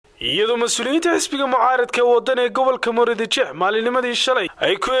iyadoo mas'uuliyiinta xisbiga mucaaradka Wadani gobolka Maroodijeex maalinimadii shalay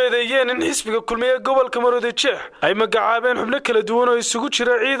ay ku eedeeyeen in xisbiga kulmiye gobolka Maroodijeex ay magacaabeen xubno kala duwan oo isugu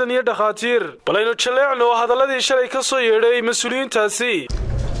jira ciidan iyo dhaqaatiir balayno jaleecno hadaladii shalay ka soo yeedhay mas'uuliyiintaasi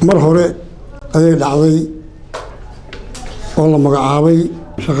mar hore ayay dhacday oo la magacaabay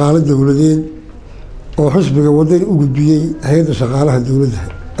shaqaale dawladeed oo xisbiga Wadani u gudbiyay hay'adda shaqaalaha dawladda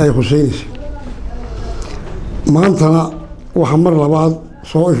ay xuseynayso maantana waxa mar labaad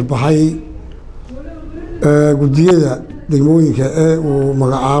soo ifbaxay gudiyada degmooyinka ee uu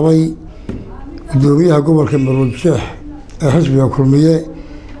magacaabay gudoomiyaha gobolka Maroodijeex ee xisbiga kulmiye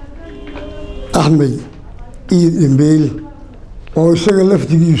Axmed Iidembeel oo isaga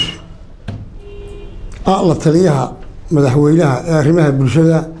laftigiisu la taliyaha madaxweynaha ee arrimaha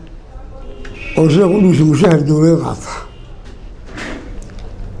bulshada oo isaga u dhigay mushahar dawladeed qaata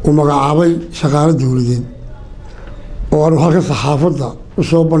uu magacaabay shaqaale dawladeed oo aan halka saxaafadda u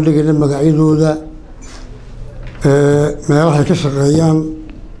soo bandhigayna magacyadooda meelaha ay ka shaqeeyaan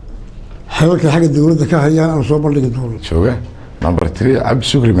xelalka xagga dawladda ka hayaan aan soo bandhigi doono jooga number 3 Cabdi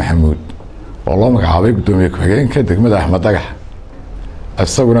Shukri Maxamuud oo loo magacaabay gudoomiye ku-xigeenka degmada Axmed Dagax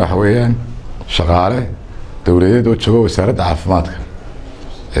asaguna waxa weeyaan shaqaale dawladeed oo jooga wasaaradda caafimaadka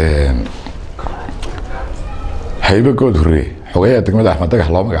hayba good hore xogayaha degmada Axmed Dagax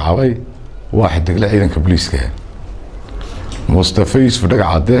loo magacaabay waa xidigle ciidanka booliska Mustafa Yusuf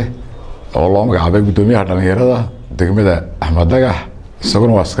Dhagacade oo loo magacaabay gudoomiyaha dhalinyarada degmada Axmed Dagax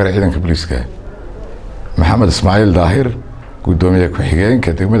isaguna waa askari ciidanka booliska Maxamed Ismaaciil Daahir gudoomiye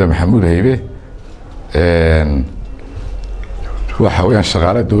ku-xigeenka degmada Maxamuud Haybe waxa weeyaan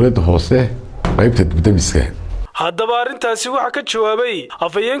shaqaale dawladda hoose qaybta dibdamiska haddaba arrintaasi waxa ka jawaabay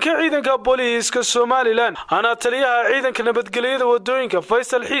afayeenka ciidanka booliska Soomaaliland ana taliyaha ciidanka nabadgelyada wadooyinka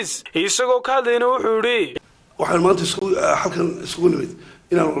Faysal Xiis isagoo ka hadlayna wuxuu yiri waxaan maanta halkan isugu nimid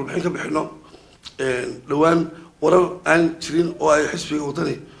inaan warbixin ka bixino dhawaan warar aan jirin oo ay xisbiga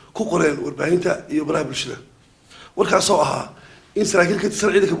Wadani ku qoreen warbaahinta iyo baraha bulshada warkaas oo ahaa in saraakiil ka tirsan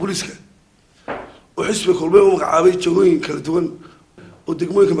ciidanka booliska oo xisbiga kulmiye uu magacaabay jagooyin kala duwan oo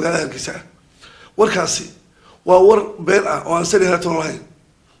degmooyinka magaalada Hargeysa warkaasi waa war been ah oo aan sari haraton lahayn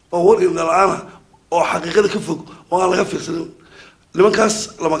oo war in la'aana oo xaqiiqada ka fog oo aan laga fiirsanin nimankaas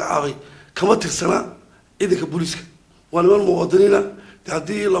la magacaabay kama tirsana ciidanka booliska waa niman muwaadiniina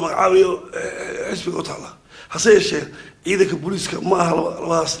haddii la magacaabayo xisbiga u taala hase yeeshee ciidanka booliska ma aha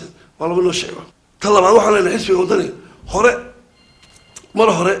labadaas nin waa laba noo sheego tan labaad waxaan leenahay xisbiga Wadani hore mar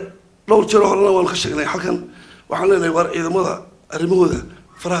hore dhowr jeer horena waan ka sheegnay halkan waxaan leenahay war ciidamada arrimahooda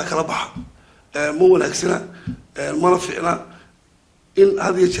faraha kala baxa ma wanaagsana mana fiicna in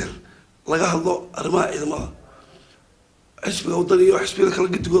had iyo jeer laga hadlo arrimaha ciidamada xisbiga Wadani iyo xisbiga kala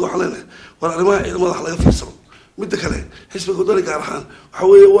gidigooda waxaan leenahay war arrimaha ciidamada laga fiirsado midda kale xisbiga Wadani gaar ahaan waxa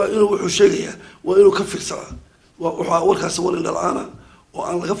weeye waa inuu wuxuu sheegayaa waa inuu ka fiirsado waxa warkaas war in dhalaana oo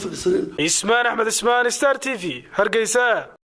aan laga fiirsanin Ismaan Axmed Ismaan Star TV Hargeysa